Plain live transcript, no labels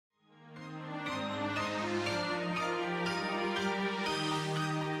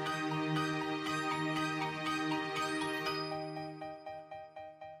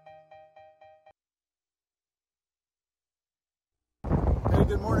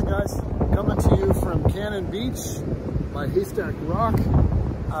good morning, guys. Coming to you from Cannon Beach by Haystack Rock.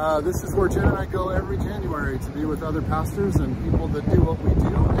 This is where Jen and I go every January to be with other pastors and people that do what we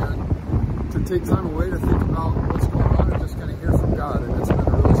do, and to take time away to think about what's going on and just kind of hear from God. And it's been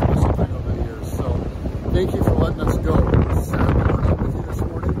a really special thing over the years. So thank you for letting us go. We're sad that we're not with you this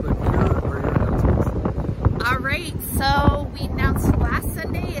morning, but here are your announcements. All right, so we announced last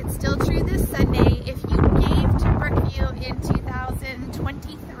Sunday, it's still true this Sunday. If you gave to Brookview in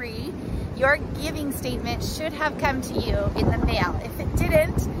 2023, your giving statement should have come to you in the mail. If it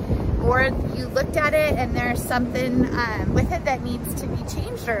didn't, or you looked at it and there's something with it that needs to be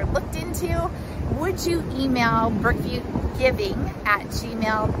changed or looked into, would you email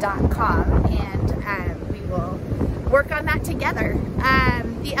brookviewgiving@gmail.com, and we will work on that together.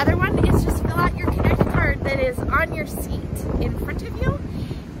 The other one is just fill out your Connect card that is on your seat in front of you.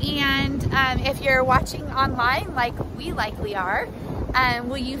 And if you're watching online, like we likely are,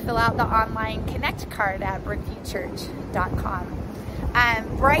 will you fill out the online Connect card at brookviewchurch.com.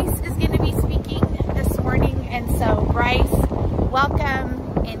 Bryce is going to be speaking this morning, and so Bryce,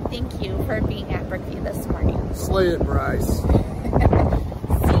 welcome and thank you for being at Brookview this morning. Slay it, Bryce.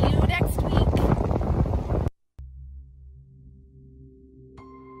 See you next week.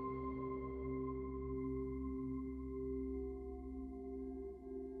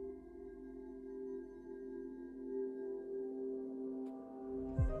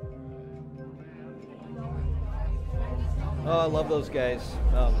 Oh, I love those guys.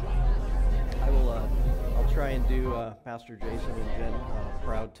 I'll try and do Pastor Jason and Jen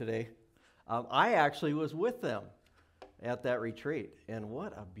proud today. I actually was with them at that retreat, and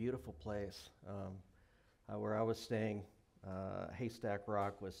what a beautiful place. Where I was staying, Haystack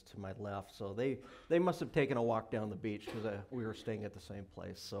Rock was to my left, so they must have taken a walk down the beach because we were staying at the same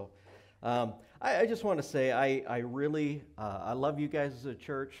place. So I just want to say I really love you guys as a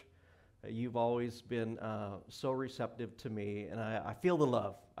church. You've always been so receptive to me, and I feel the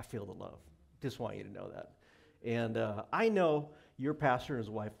love. I feel the love. Just want you to know that. And I know your pastor and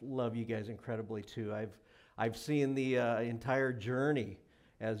his wife love you guys incredibly too. I've seen the entire journey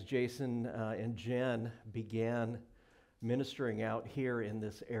as Jason and Jen began ministering out here in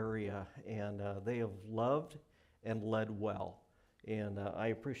this area, and they have loved and led well. And I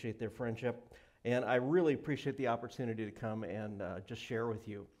appreciate their friendship, and I really appreciate the opportunity to come and just share with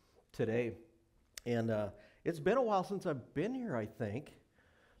you today. And it's been a while since I've been here, I think,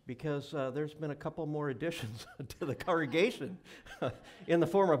 because there's been a couple more additions to the congregation in the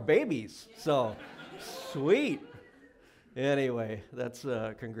form of babies. So, sweet. Anyway, that's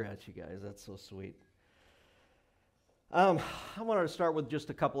congrats, you guys. That's so sweet. I wanted to start with just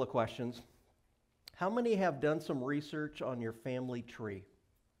a couple of questions. How many have done some research on your family tree?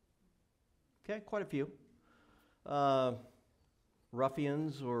 Okay, quite a few.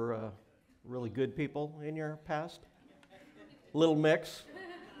 Ruffians or really good people in your past? Little mix?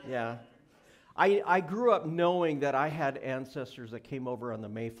 Yeah. I grew up knowing that I had ancestors that came over on the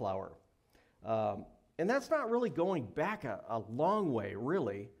Mayflower. And that's not really going back a long way,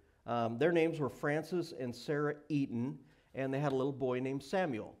 really. Their names were Francis and Sarah Eaton, and they had a little boy named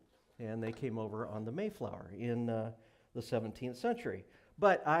Samuel. And they came over on the Mayflower in the 17th century.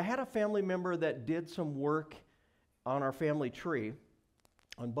 But I had a family member that did some work on our family tree,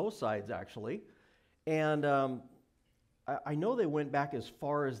 on both sides actually, and I know they went back as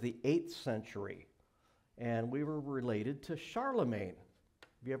far as the 8th century, and we were related to Charlemagne.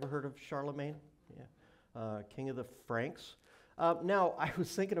 Have you ever heard of Charlemagne? Yeah, King of the Franks. Now, I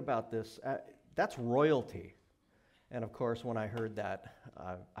was thinking about this. That's royalty, and of course, when I heard that,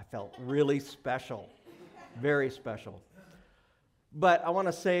 I felt really special, very special. But I want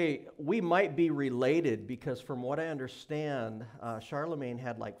to say we might be related because from what I understand, Charlemagne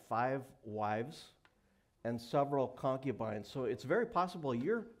had like 5 wives and several concubines. So it's very possible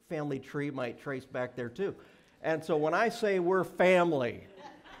your family tree might trace back there too. And so when I say we're family,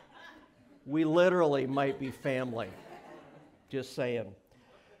 we literally might be family. Just saying.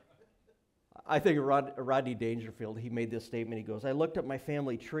 I think Rodney Dangerfield, he made this statement. He goes, I looked at my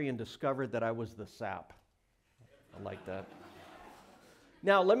family tree and discovered that I was the sap. I like that.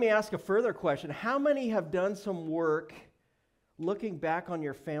 Now, let me ask a further question. How many have done some work looking back on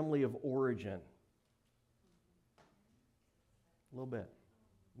your family of origin? A little bit.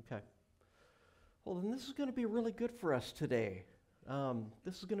 Okay. Well, then this is going to be really good for us today.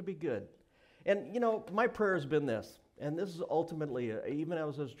 This is going to be good. And, you know, my prayer has been this, and this is ultimately, even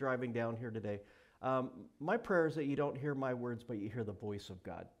as I was driving down here today, my prayer is that you don't hear my words, but you hear the voice of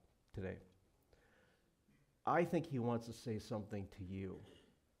God today. I think he wants to say something to you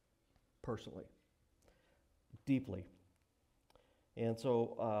personally, deeply. And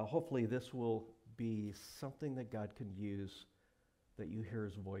so hopefully this will be something that God can use, that you hear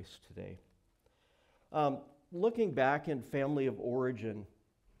his voice today. Looking back in family of origin,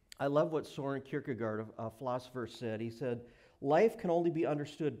 I love what Soren Kierkegaard, a philosopher, said. He said, life can only be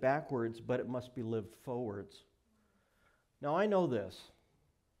understood backwards, but it must be lived forwards. Now I know this.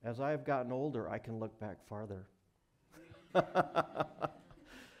 As I have gotten older, I can look back farther.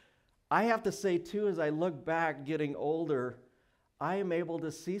 I have to say, too, as I look back, getting older, I am able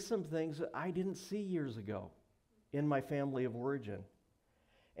to see some things that I didn't see years ago in my family of origin.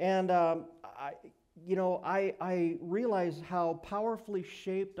 And I realize how powerfully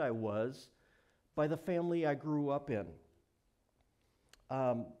shaped I was by the family I grew up in.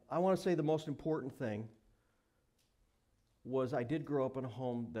 I want to say the most important thing was I did grow up in a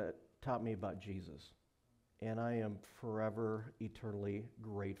home that taught me about Jesus. And I am forever, eternally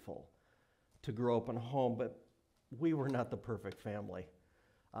grateful to grow up in a home. But we were not the perfect family.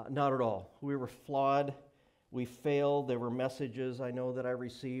 Not at all. We were flawed. We failed. There were messages I know that I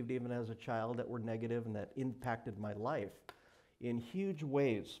received even as a child that were negative and that impacted my life in huge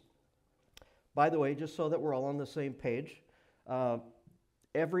ways. By the way, just so that we're all on the same page,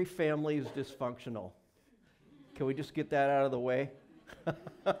 every family is dysfunctional. Can we just get that out of the way?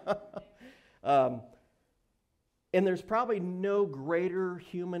 And there's probably no greater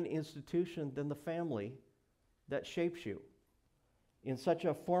human institution than the family that shapes you in such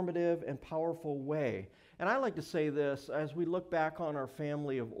a formative and powerful way. And I like to say this, as we look back on our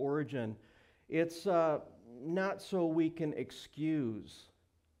family of origin, it's not so we can excuse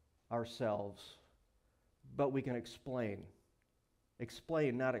ourselves, but we can explain.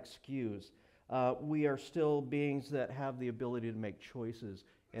 Explain, not excuse. We are still beings that have the ability to make choices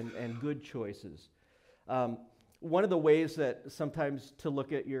and good choices. One of the ways that sometimes to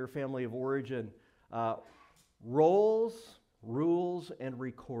look at your family of origin, roles, rules, and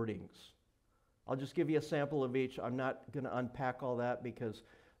recordings. I'll just give you a sample of each. I'm not going to unpack all that because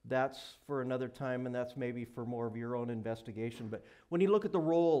that's for another time and that's maybe for more of your own investigation. But when you look at the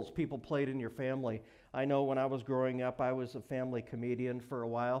roles people played in your family, I know when I was growing up, I was a family comedian for a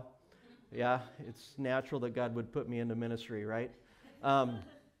while. Yeah, it's natural that God would put me into ministry, right? I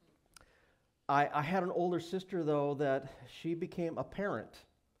had an older sister, though, that she became a parent.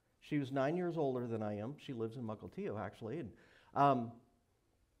 She was 9 years older than I am. She lives in Mukilteo, actually, and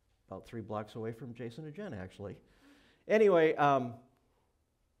about 3 blocks away from Jason and Jen, actually. Anyway,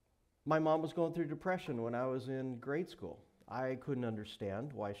 my mom was going through depression when I was in grade school. I couldn't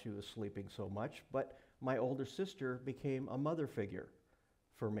understand why she was sleeping so much, but my older sister became a mother figure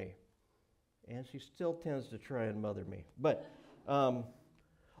for me. And she still tends to try and mother me. But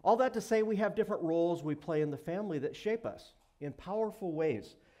all that to say, we have different roles we play in the family that shape us in powerful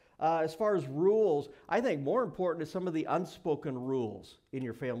ways. As far as rules, I think more important is some of the unspoken rules in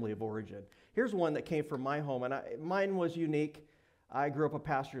your family of origin. Here's one that came from my home, and mine was unique. I grew up a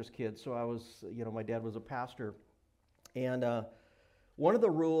pastor's kid, so my dad was a pastor. And one of the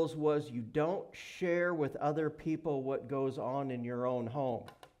rules was you don't share with other people what goes on in your own home.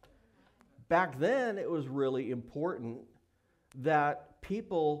 Back then, it was really important that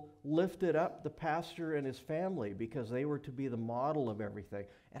people lifted up the pastor and his family because they were to be the model of everything.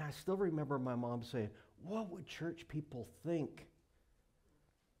 And I still remember my mom saying, what would church people think?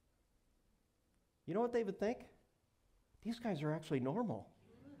 You know what they would think? These guys are actually normal.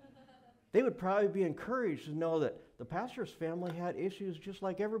 They would probably be encouraged to know that the pastor's family had issues just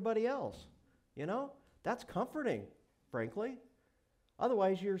like everybody else. You know, that's comforting, frankly.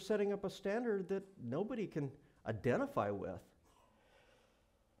 Otherwise, you're setting up a standard that nobody can identify with.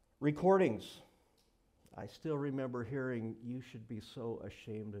 Recordings. I still remember hearing, you should be so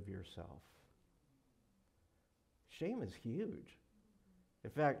ashamed of yourself. Shame is huge. In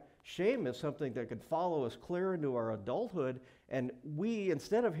fact, shame is something that could follow us clear into our adulthood, and we,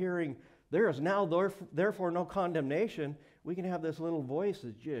 instead of hearing, there is now therefore no condemnation, we can have this little voice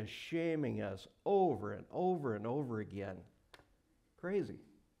that's just shaming us over and over and over again. Crazy.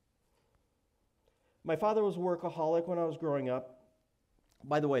 My father was a workaholic when I was growing up.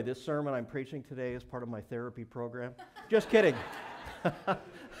 By the way, this sermon I'm preaching today is part of my therapy program. Just kidding.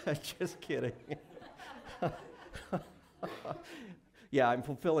 Just kidding. Yeah, I'm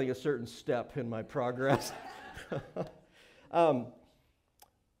fulfilling a certain step in my progress. No,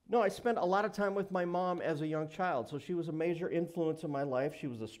 I spent a lot of time with my mom as a young child, so she was a major influence in my life. She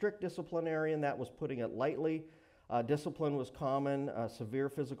was a strict disciplinarian, that was putting it lightly. Discipline was common. Severe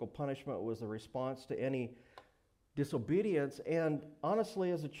physical punishment was the response to any disobedience. And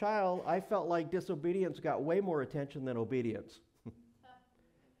honestly, as a child, I felt like disobedience got way more attention than obedience.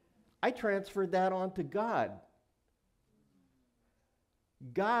 I transferred that on to God.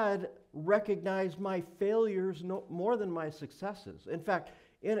 God recognized my failures more than my successes. In fact,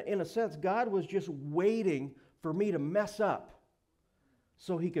 in a sense, God was just waiting for me to mess up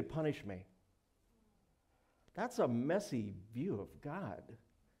so he could punish me. That's a messy view of God.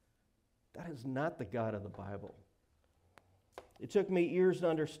 That is not the God of the Bible. It took me years to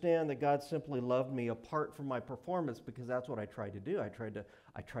understand that God simply loved me apart from my performance, because that's what I tried to do. I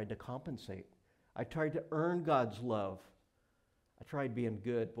tried to compensate. I tried to earn God's love. I tried being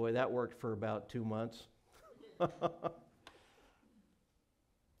good. Boy, that worked for about 2 months. And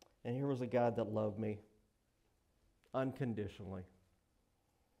here was a God that loved me unconditionally.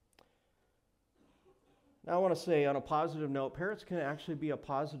 Now I want to say, on a positive note, parents can actually be a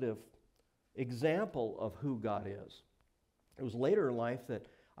positive example of who God is. It was later in life that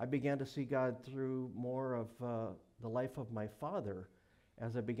I began to see God through more of the life of my father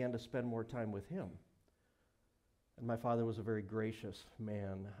as I began to spend more time with him. And my father was a very gracious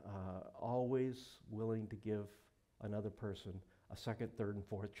man, always willing to give another person a second, third, and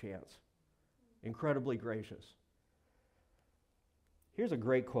fourth chance. Incredibly gracious. Here's a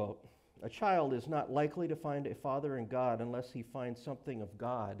great quote. A child is not likely to find a father in God unless he finds something of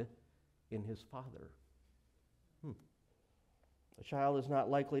God in his father. A child is not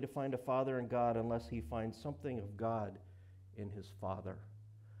likely to find a father in God unless he finds something of God in his father.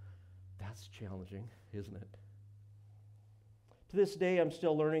 That's challenging, isn't it? To this day, I'm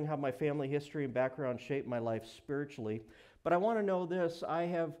still learning how my family history and background shaped my life spiritually. But I want to know this. I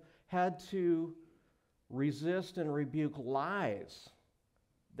have had to resist and rebuke lies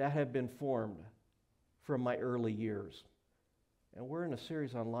that have been formed from my early years. And we're in a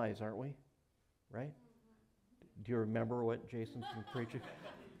series on lies, aren't we? Right? Do you remember what Jason's been preaching?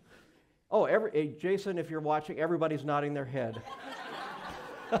 Oh, Jason, if you're watching, everybody's nodding their head.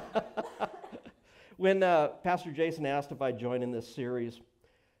 When Pastor Jason asked if I'd join in this series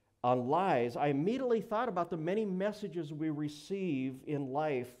on lies, I immediately thought about the many messages we receive in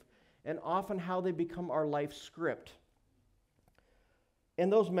life and often how they become our life script.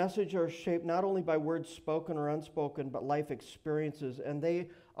 And those messages are shaped not only by words spoken or unspoken, but life experiences. And they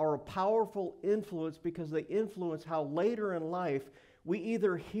are a powerful influence because they influence how later in life we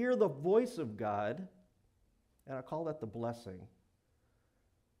either hear the voice of God, and I call that the blessing,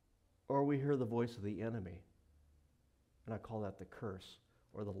 or we hear the voice of the enemy, and I call that the curse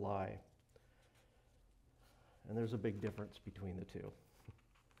or the lie. And there's a big difference between the two.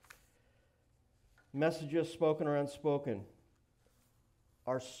 Messages spoken or unspoken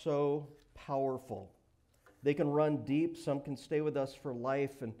are so powerful. They can run deep. Some can stay with us for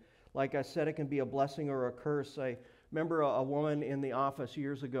life. And like I said, it can be a blessing or a curse. I remember a woman in the office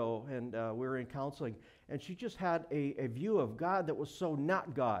years ago, and we were in counseling, and she just had a view of God that was so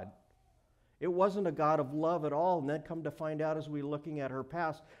not God. It wasn't a God of love at all. And then come to find out as we were looking at her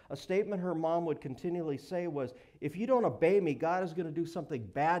past, a statement her mom would continually say was, if you don't obey me, God is going to do something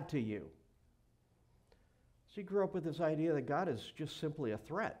bad to you. She grew up with this idea that God is just simply a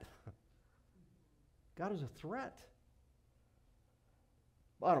threat. God is a threat.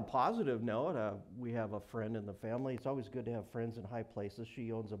 On a positive note, we have a friend in the family. It's always good to have friends in high places.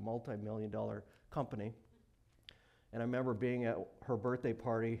 She owns a multi-million-dollar company. And I remember being at her birthday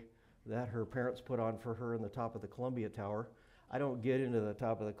party that her parents put on for her in the top of the Columbia Tower. I don't get into the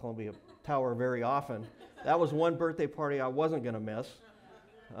top of the Columbia Tower very often. That was one birthday party I wasn't going to miss.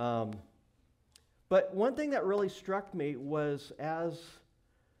 But one thing that really struck me was as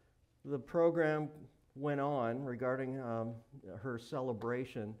the program went on regarding her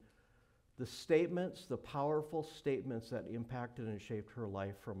celebration, the statements, the powerful statements that impacted and shaped her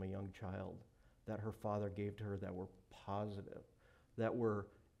life from a young child that her father gave to her that were positive, that were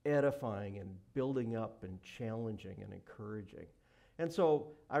edifying and building up and challenging and encouraging. And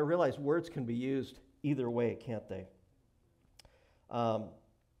so I realized words can be used either way, can't they?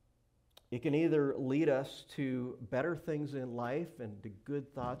 It can either lead us to better things in life and to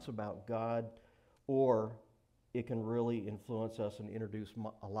good thoughts about God, or it can really influence us and introduce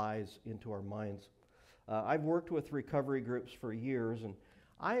lies into our minds. I've worked with recovery groups for years, and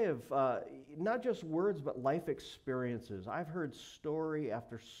I have not just words, but life experiences. I've heard story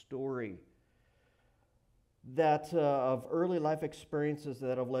after story that of early life experiences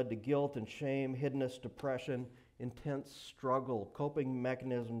that have led to guilt and shame, hiddenness, depression, intense struggle, coping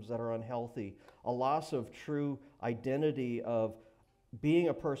mechanisms that are unhealthy, a loss of true identity of being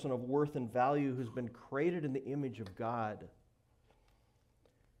a person of worth and value who's been created in the image of God.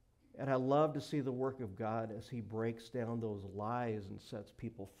 And I love to see the work of God as He breaks down those lies and sets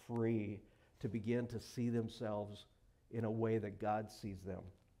people free to begin to see themselves in a way that God sees them.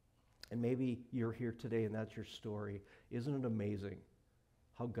 And maybe you're here today and that's your story. Isn't it amazing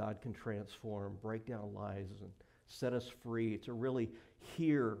how God can transform, break down lies, and set us free to really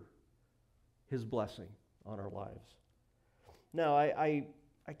hear His blessing on our lives. Now, I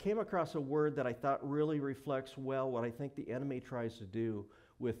came across a word that I thought really reflects well what I think the enemy tries to do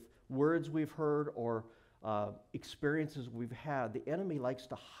with words we've heard or experiences we've had. The enemy likes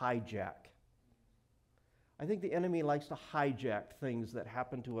to hijack. I think the enemy likes to hijack things that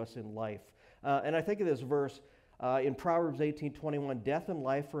happen to us in life. And I think of this verse in Proverbs 18:21, death and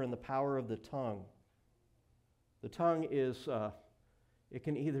life are in the power of the tongue. The tongue is, it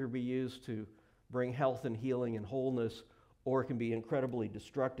can either be used to bring health and healing and wholeness, or it can be incredibly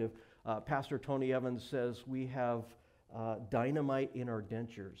destructive. Pastor Tony Evans says we have dynamite in our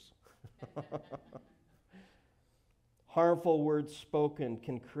dentures. Harmful words spoken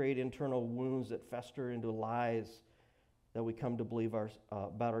can create internal wounds that fester into lies that we come to believe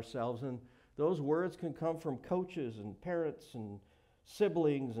about ourselves. And those words can come from coaches and parents and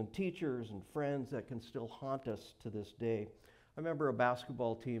siblings and teachers and friends that can still haunt us to this day. I remember a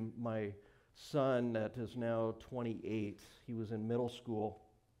basketball team, my son that is now 28, he was in middle school,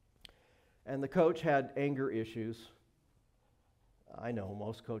 and the coach had anger issues. I know,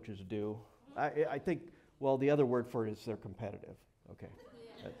 most coaches do. I think, well, the other word for it is they're competitive. Okay,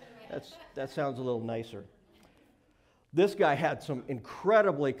 that sounds a little nicer. This guy had some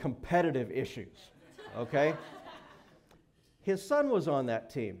incredibly competitive issues, okay? His son was on that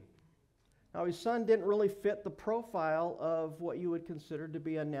team. Now, his son didn't really fit the profile of what you would consider to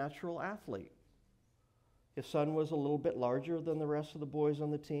be a natural athlete. His son was a little bit larger than the rest of the boys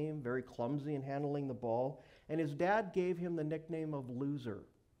on the team, very clumsy in handling the ball, and his dad gave him the nickname of loser.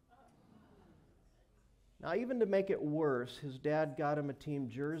 Now, even to make it worse, his dad got him a team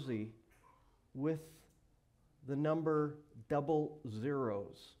jersey with the number 00.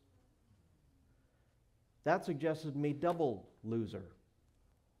 That suggested me double loser.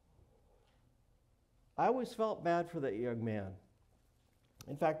 I always felt bad for that young man.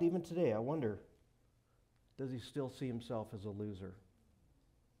 In fact, even today, I wonder, does he still see himself as a loser?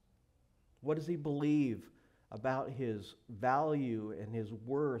 What does he believe about his value and his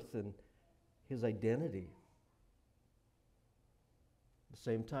worth and his identity? At the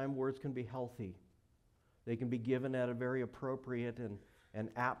same time, words can be healthy. They can be given at a very appropriate and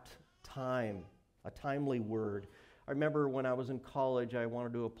apt time, a timely word. I remember when I was in college, I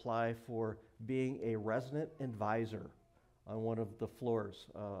wanted to apply for being a resident advisor on one of the floors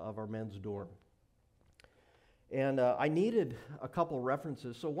of our men's dorm. And I needed a couple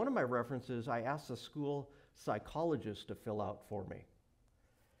references. So one of my references, I asked the school psychologist to fill out for me.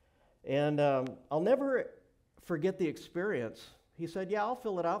 And I'll never forget the experience. He said, yeah, I'll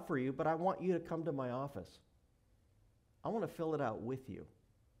fill it out for you, but I want you to come to my office. I want to fill it out with you.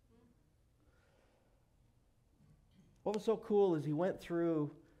 What was so cool is he went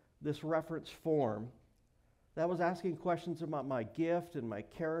through this reference form that was asking questions about my gift and my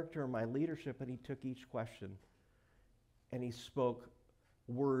character and my leadership, and he took each question and he spoke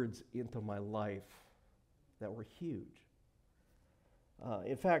words into my life that were huge.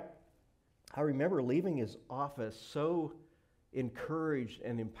 In fact, I remember leaving his office so encouraged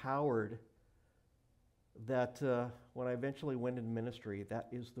and empowered that when I eventually went into ministry, that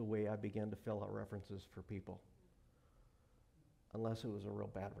is the way I began to fill out references for people. Unless it was a real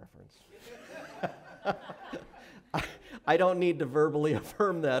bad reference. I don't need to verbally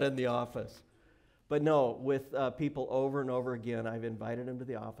affirm that in the office. But no, with people over and over again, I've invited them to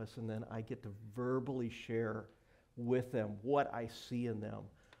the office, and then I get to verbally share with them what I see in them.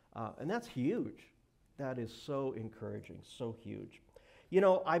 And that's huge. That is so encouraging, so huge. You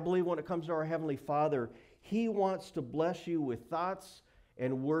know, I believe when it comes to our Heavenly Father, He wants to bless you with thoughts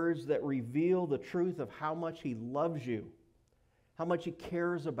and words that reveal the truth of how much He loves you, how much He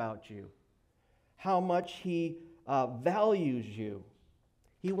cares about you, how much He values you.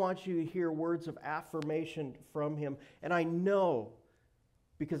 He wants you to hear words of affirmation from Him. And I know,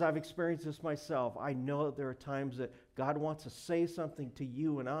 because I've experienced this myself, I know that there are times that God wants to say something to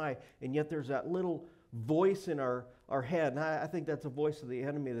you and I, and yet there's that little voice in our head. And I think that's a voice of the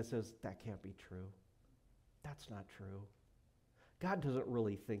enemy that says, that can't be true. That's not true. God doesn't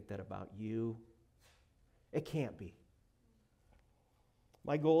really think that about you. It can't be.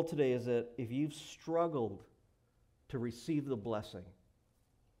 My goal today is that if you've struggled to receive the blessing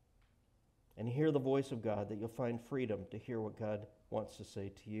and hear the voice of God, that you'll find freedom to hear what God wants to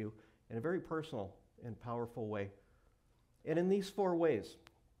say to you in a very personal and powerful way. And in these 4 ways,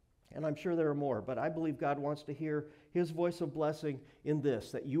 and I'm sure there are more, but I believe God wants to hear His voice of blessing in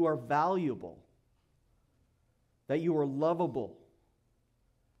this, that you are valuable, that you are lovable,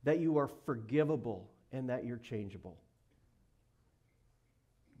 that you are forgivable, and that you're changeable.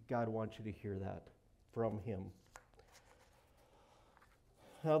 God wants you to hear that from him.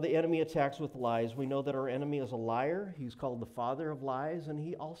 How the enemy attacks with lies. We know that our enemy is a liar. He's called the father of lies, and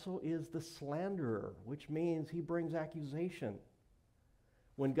he also is the slanderer, which means he brings accusation.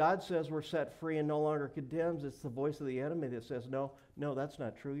 When God says we're set free and no longer condemns, it's the voice of the enemy that says, no, that's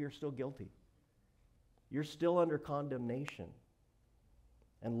not true. You're still guilty. You're still under condemnation,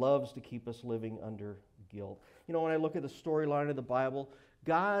 and loves to keep us living under guilt. You know, when I look at the storyline of the Bible,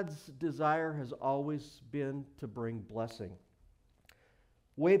 God's desire has always been to bring blessing.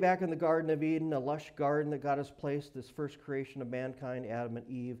 Way back in the Garden of Eden, a lush garden that God has placed, this first creation of mankind, Adam and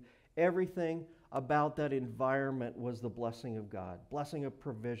Eve, everything about that environment was the blessing of God, blessing of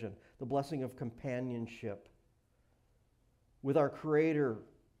provision, the blessing of companionship. With our Creator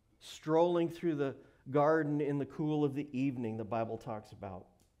strolling through the garden in the cool of the evening, the Bible talks about.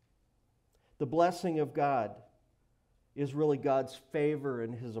 The blessing of God is really God's favor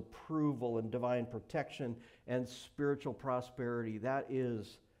and his approval and divine protection and spiritual prosperity. That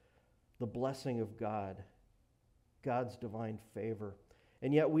is the blessing of God, God's divine favor.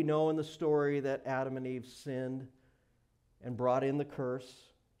 And yet we know in the story that Adam and Eve sinned and brought in the curse.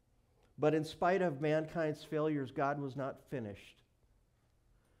 But in spite of mankind's failures, God was not finished.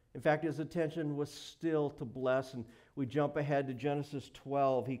 In fact, his intention was still to bless. And we jump ahead to Genesis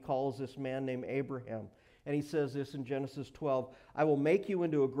 12. He calls this man named Abraham. And he says this in Genesis 12, I will make you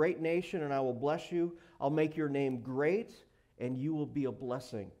into a great nation, and I will bless you. I'll make your name great, and you will be a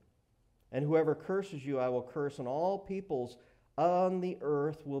blessing. And whoever curses you, I will curse, and all peoples on the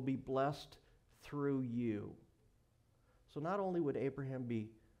earth will be blessed through you. So not only would Abraham be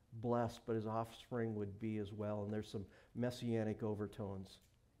blessed, but his offspring would be as well. And there's some messianic overtones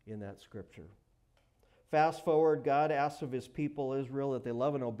in that scripture. Fast forward, God asks of his people Israel that they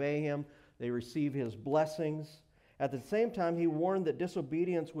love and obey him. They receive his blessings. At the same time, he warned that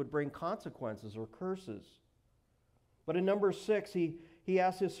disobedience would bring consequences or curses. But in Numbers 6, he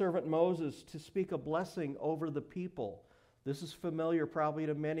asked his servant Moses to speak a blessing over the people. This is familiar probably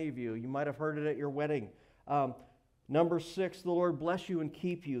to many of you. You might have heard it at your wedding. Numbers 6, the Lord bless you and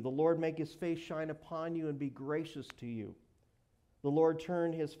keep you. The Lord make his face shine upon you and be gracious to you. The Lord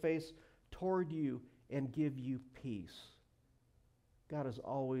turn his face toward you and give you peace. God has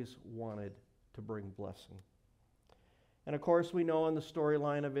always wanted to bring blessing. And of course, we know in the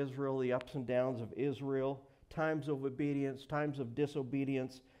storyline of Israel, the ups and downs of Israel, times of obedience, times of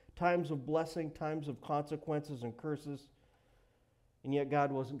disobedience, times of blessing, times of consequences and curses. And yet God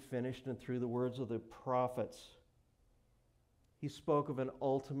wasn't finished, and through the words of the prophets, he spoke of an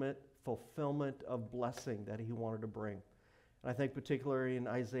ultimate fulfillment of blessing that he wanted to bring. And I think particularly in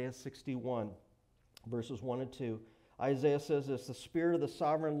Isaiah 61, verses 1 and 2, Isaiah says this, the Spirit of the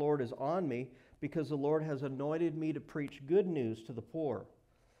Sovereign Lord is on me because the Lord has anointed me to preach good news to the poor.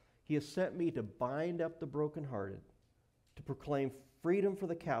 He has sent me to bind up the brokenhearted, to proclaim freedom for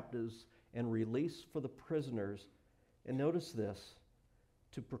the captives and release for the prisoners. And notice this,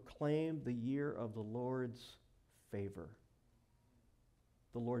 to proclaim the year of the Lord's favor,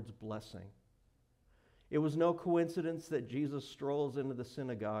 the Lord's blessing. It was no coincidence that Jesus strolls into the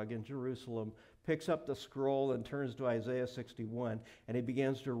synagogue in Jerusalem, picks up the scroll and turns to Isaiah 61, and he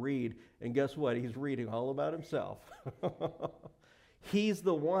begins to read. And guess what? He's reading all about himself. He's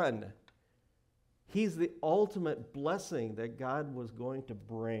the one. He's the ultimate blessing that God was going to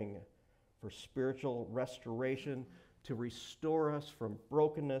bring for spiritual restoration, to restore us from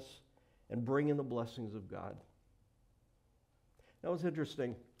brokenness and bring in the blessings of God. That was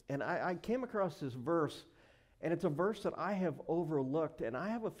interesting. And I came across this verse, and it's a verse that I have overlooked, and I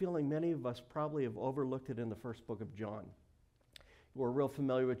have a feeling many of us probably have overlooked it in the first book of John. We're real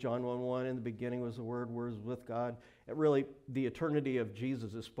familiar with John 1:1. In the beginning was the Word was with God. And really, the eternity of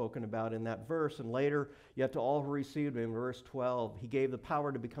Jesus is spoken about in that verse. And later, yet to all who received him, verse 12, he gave the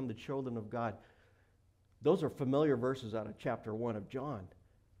power to become the children of God. Those are familiar verses out of chapter 1 of John.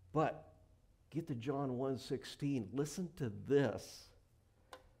 But get to John 1:16. Listen to this.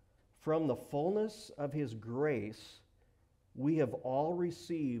 From the fullness of his grace, we have all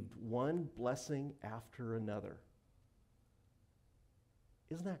received one blessing after another.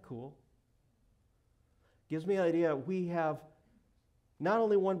 Isn't that cool? Gives me an idea. We have not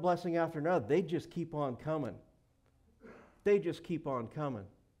only one blessing after another, they just keep on coming. They just keep on coming.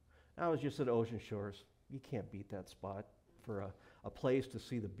 I was just at Ocean Shores. You can't beat that spot for a place to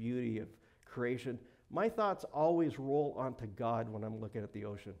see the beauty of creation. My thoughts always roll onto God when I'm looking at the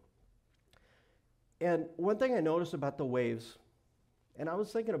ocean. And one thing I noticed about the waves, and I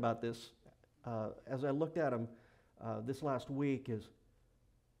was thinking about this as I looked at them this last week, is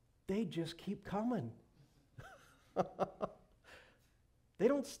they just keep coming. They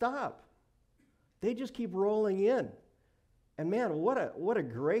don't stop. They just keep rolling in. And man, what a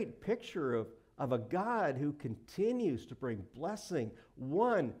great picture of a God who continues to bring blessing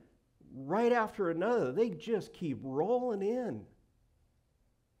one right after another. They just keep rolling in.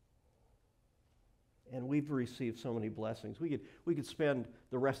 And we've received so many blessings. We could spend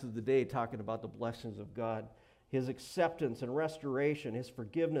the rest of the day talking about the blessings of God, His acceptance and restoration, His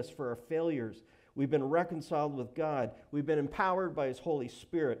forgiveness for our failures. We've been reconciled with God. We've been empowered by His Holy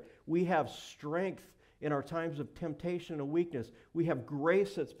Spirit. We have strength in our times of temptation and weakness. We have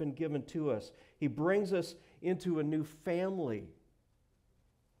grace that's been given to us. He brings us into a new family.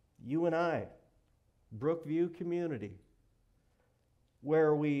 You and I, Brookview Community,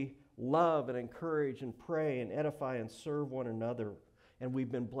 where we love and encourage and pray and edify and serve one another. And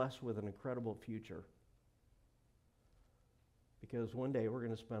we've been blessed with an incredible future. Because one day we're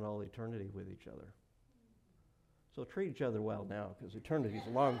going to spend all eternity with each other. So treat each other well now, because eternity is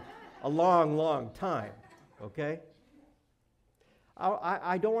a long, long time. Okay?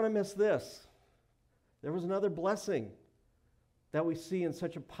 I don't want to miss this. There was another blessing that we see in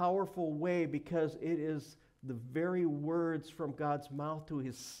such a powerful way, because it is the very words from God's mouth to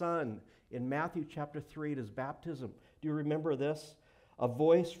His Son in Matthew chapter 3 at His baptism. Do you remember this? A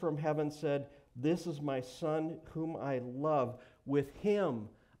voice from heaven said, "This is my Son whom I love. With Him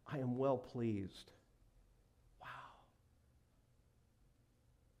I am well pleased." Wow.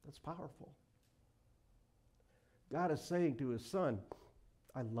 That's powerful. God is saying to His Son,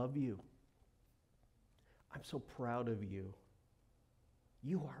 "I love you. I'm so proud of you.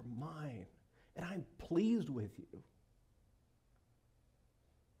 You are mine, and I'm pleased with you."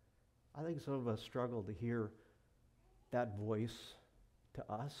 I think some of us struggle to hear that voice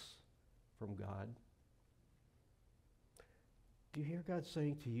to us from God. Do you hear God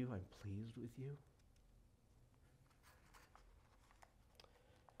saying to you, "I'm pleased with you"?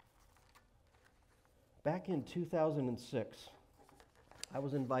 Back in 2006, I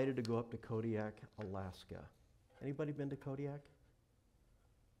was invited to go up to Kodiak, Alaska. Anybody been to Kodiak?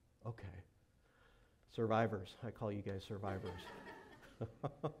 Okay. Survivors. I call you guys survivors.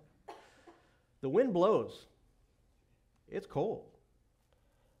 The wind blows. It's cold.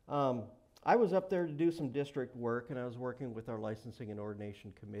 I was up there to do some district work, and I was working with our licensing and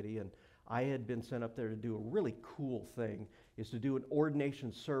ordination committee, and I had been sent up there to do a really cool thing, is to do an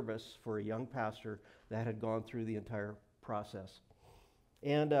ordination service for a young pastor that had gone through the entire process.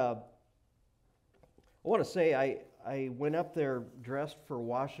 And I want to say I went up there dressed for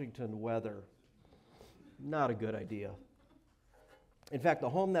Washington weather. Not a good idea. In fact, the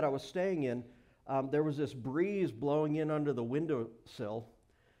home that I was staying in, there was this breeze blowing in under the windowsill,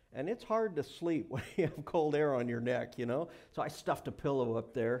 and it's hard to sleep when you have cold air on your neck, you know? So I stuffed a pillow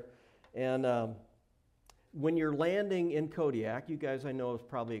up there. And when you're landing in Kodiak, you guys I know have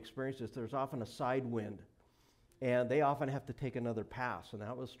probably experienced this, there's often a side wind. And they often have to take another pass, and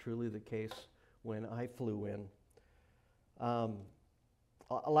that was truly the case when I flew in.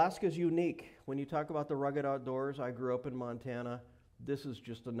 Alaska's unique. When you talk about the rugged outdoors, I grew up in Montana. This is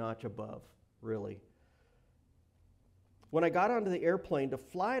just a notch above, really. When I got onto the airplane to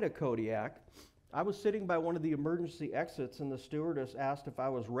fly to Kodiak, I was sitting by one of the emergency exits, and the stewardess asked if I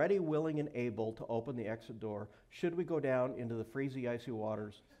was ready, willing, and able to open the exit door should we go down into the freezy, icy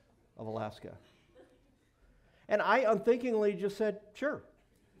waters of Alaska. And I unthinkingly just said, sure.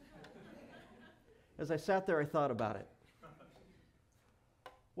 As I sat there, I thought about it.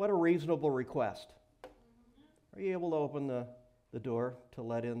 What a reasonable request. Are you able to open the door to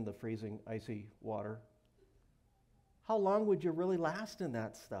let in the freezing, icy water? How long would you really last in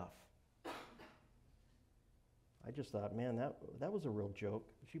that stuff? I just thought, man, that was a real joke.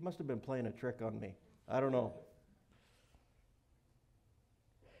 She must have been playing a trick on me. I don't know.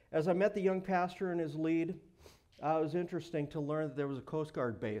 As I met the young pastor and his lead, it was interesting to learn that there was a Coast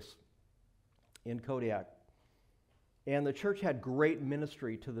Guard base in Kodiak. And the church had great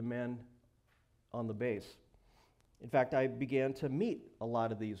ministry to the men on the base. In fact, I began to meet a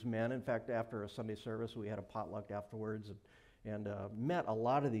lot of these men. In fact, after a Sunday service, we had a potluck afterwards and met a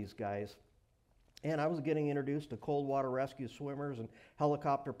lot of these guys. And I was getting introduced to cold water rescue swimmers and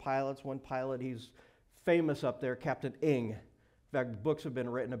helicopter pilots. One pilot, he's famous up there, Captain Ng. In fact, books have been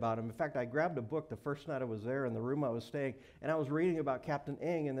written about him. In fact, I grabbed a book the first night I was there in the room I was staying, and I was reading about Captain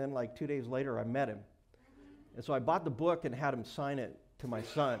Ng, and then like 2 days later, I met him. And so I bought the book and had him sign it to my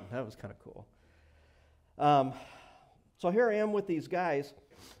son. That was kind of cool. So here I am with these guys.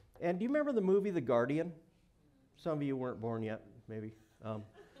 And do you remember the movie The Guardian? Some of you weren't born yet, maybe.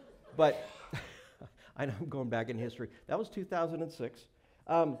 But I know I'm going back in history. That was 2006.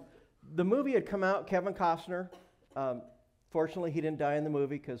 The movie had come out. Kevin Costner Fortunately, he didn't die in the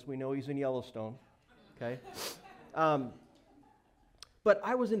movie because we know he's in Yellowstone. Okay? But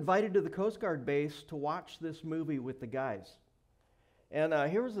I was invited to the Coast Guard base to watch this movie with the guys. And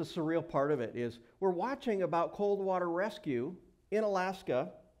here was the surreal part of it is we're watching about cold water rescue in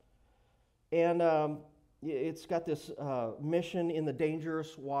Alaska. And it's got this mission in the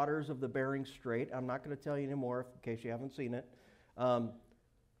dangerous waters of the Bering Strait. I'm not going to tell you anymore in case you haven't seen it.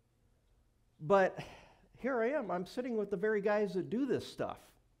 But here I am. I'm sitting with the very guys that do this stuff,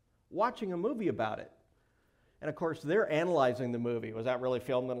 watching a movie about it. And of course, they're analyzing the movie. Was that really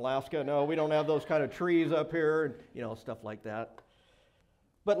filmed in Alaska? No, we don't have those kind of trees up here, and stuff like that.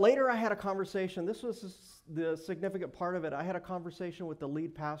 But later I had a conversation. This was the significant part of it. I had a conversation with the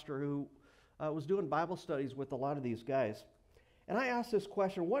lead pastor who was doing Bible studies with a lot of these guys. And I asked this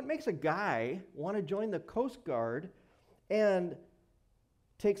question, what makes a guy want to join the Coast Guard and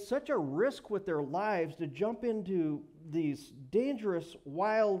take such a risk with their lives to jump into these dangerous,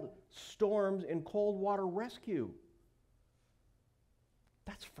 wild storms in cold water rescue?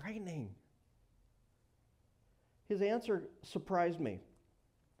 That's frightening. His answer surprised me.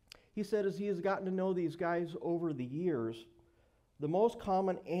 He said as he has gotten to know these guys over the years, the most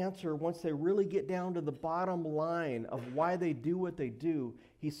common answer, once they really get down to the bottom line of why they do what they do,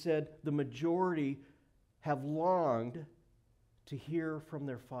 he said the majority have longed to hear from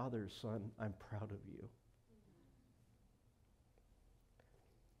their fathers, son, I'm proud of you.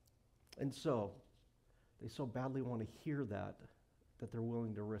 And so, they so badly want to hear that they're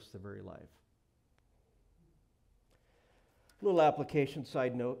willing to risk their very life. Little application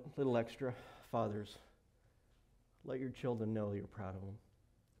side note, little extra. Fathers, let your children know you're proud of them.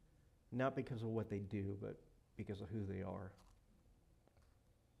 Not because of what they do, but because of who they are.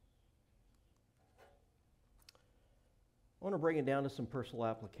 I want to bring it down to some personal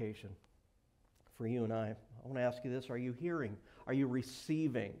application for you and I. I want to ask you this. Are you hearing? Are you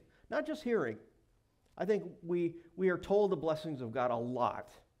receiving? Not just hearing. I think we are told the blessings of God a lot.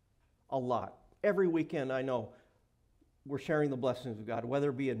 A lot. Every weekend, I know, we're sharing the blessings of God,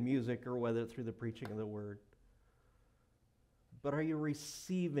 whether it be in music or whether through the preaching of the Word. But are you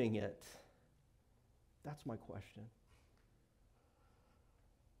receiving it? That's my question.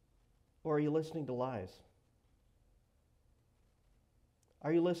 Or are you listening to lies?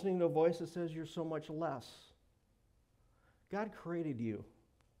 Are you listening to a voice that says you're so much less? God created you.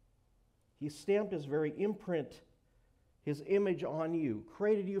 He stamped His very imprint, His image on you,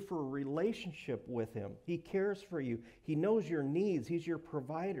 created you for a relationship with Him. He cares for you. He knows your needs. He's your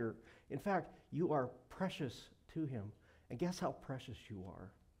provider. In fact, you are precious to Him. And guess how precious you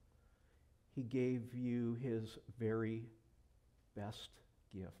are? He gave you His very best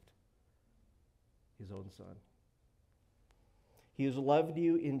gift, His own Son. He has loved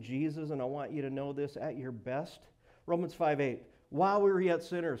you in Jesus, and I want you to know this at your best. Romans 5:8. While we were yet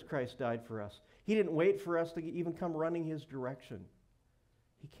sinners, Christ died for us. He didn't wait for us to even come running His direction.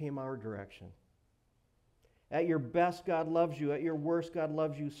 He came our direction. At your best, God loves you. At your worst, God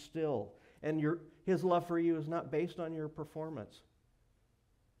loves you still. And His love for you is not based on your performance.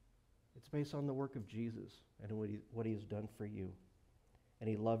 It's based on the work of Jesus and what He has done for you. And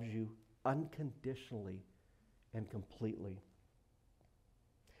He loves you unconditionally and completely.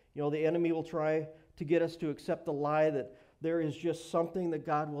 You know, the enemy will try to get us to accept the lie that there is just something that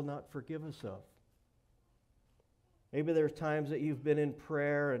God will not forgive us of. Maybe there's times that you've been in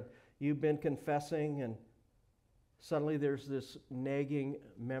prayer and you've been confessing, and suddenly there's this nagging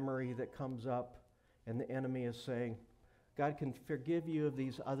memory that comes up, and the enemy is saying, God can forgive you of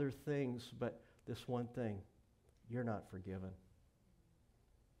these other things, but this one thing, you're not forgiven.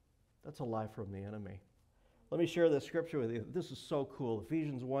 That's a lie from the enemy. Let me share this scripture with you. This is so cool.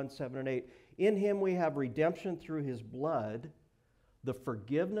 Ephesians 1:7-8. In Him we have redemption through His blood, the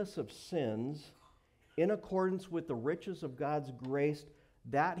forgiveness of sins, in accordance with the riches of God's grace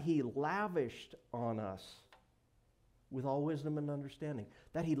that He lavished on us with all wisdom and understanding.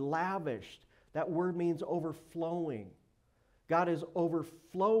 That He lavished. That word means overflowing. God is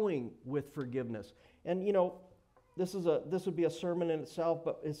overflowing with forgiveness. And you know, this would be a sermon in itself,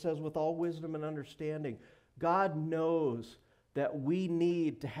 but it says with all wisdom and understanding. God knows that we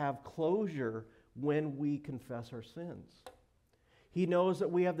need to have closure when we confess our sins. He knows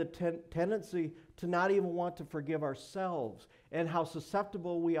that we have the tendency to not even want to forgive ourselves and how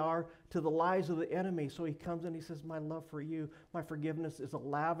susceptible we are to the lies of the enemy. So He comes and He says, my love for you, my forgiveness is a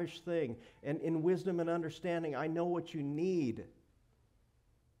lavish thing. And in wisdom and understanding, I know what you need.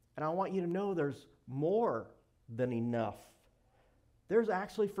 And I want you to know there's more than enough. There's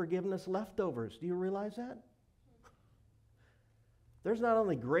actually forgiveness leftovers. Do you realize that? There's not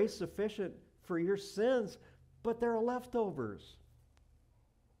only grace sufficient for your sins, but there are leftovers.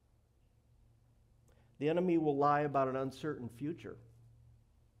 The enemy will lie about an uncertain future.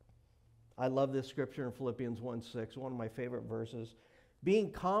 I love this scripture in Philippians 1:6, one of my favorite verses.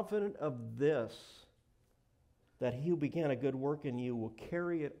 Being confident of this, that he who began a good work in you will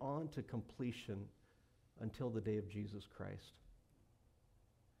carry it on to completion until the day of Jesus Christ.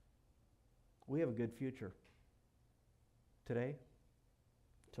 We have a good future. Today,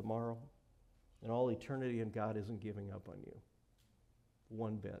 tomorrow, and all eternity, and God isn't giving up on you.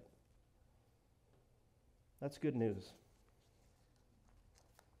 One bit. That's good news.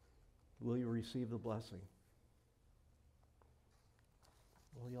 Will you receive the blessing?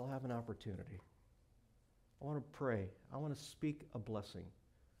 Well, you'll have an opportunity. I want to pray. I want to speak a blessing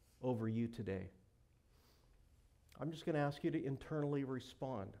over you today. I'm just going to ask you to internally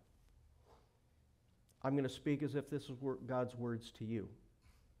respond. I'm going to speak as if this is God's words to you,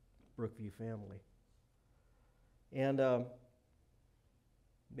 Brookview family. And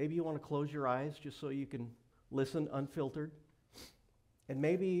maybe you want to close your eyes just so you can listen unfiltered. And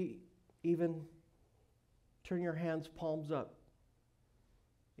maybe even turn your hands palms up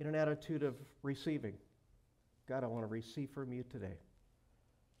in an attitude of receiving. God, I want to receive from you today.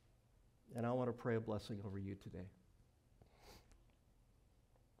 And I want to pray a blessing over you today.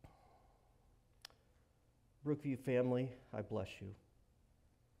 Brookview family, I bless you.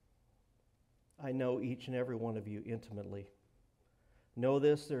 I know each and every one of you intimately. Know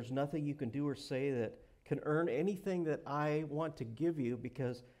this, there's nothing you can do or say that can earn anything that I want to give you,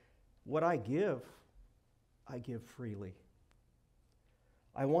 because what I give freely.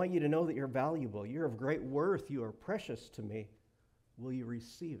 I want you to know that you're valuable. You're of great worth. You are precious to me. Will you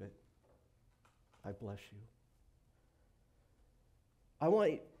receive it? I bless you. I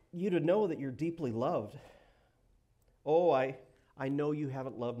want you to know that you're deeply loved. Oh, I know you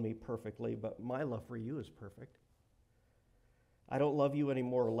haven't loved me perfectly, but my love for you is perfect. I don't love you any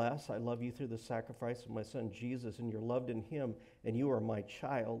more or less. I love you through the sacrifice of my son Jesus, and you're loved in him, and you are my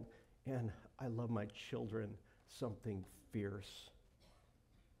child, and I love my children something fierce.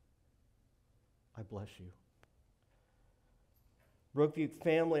 I bless you. Brookview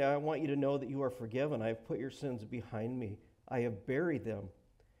family, I want you to know that you are forgiven. I have put your sins behind me. I have buried them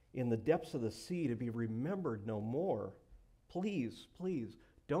in the depths of the sea to be remembered no more. Please, please,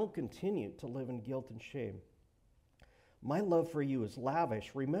 don't continue to live in guilt and shame. My love for you is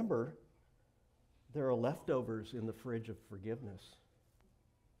lavish. Remember, there are leftovers in the fridge of forgiveness.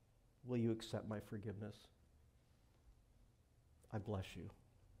 Will you accept my forgiveness? I bless you.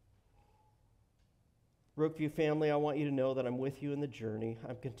 Brookview family, I want you to know that I'm with you in the journey.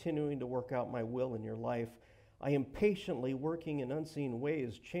 I'm continuing to work out my will in your life. I am patiently working in unseen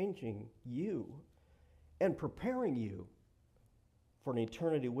ways, changing you and preparing you for an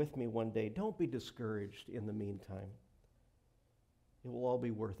eternity with me one day. Don't be discouraged in the meantime. It will all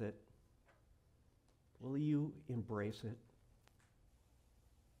be worth it. Will you embrace it?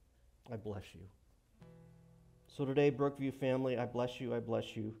 I bless you. So today, Brookview family, I bless you, I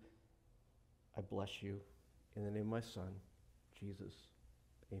bless you, I bless you. In the name of my Son, Jesus,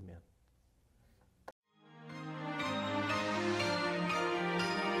 amen.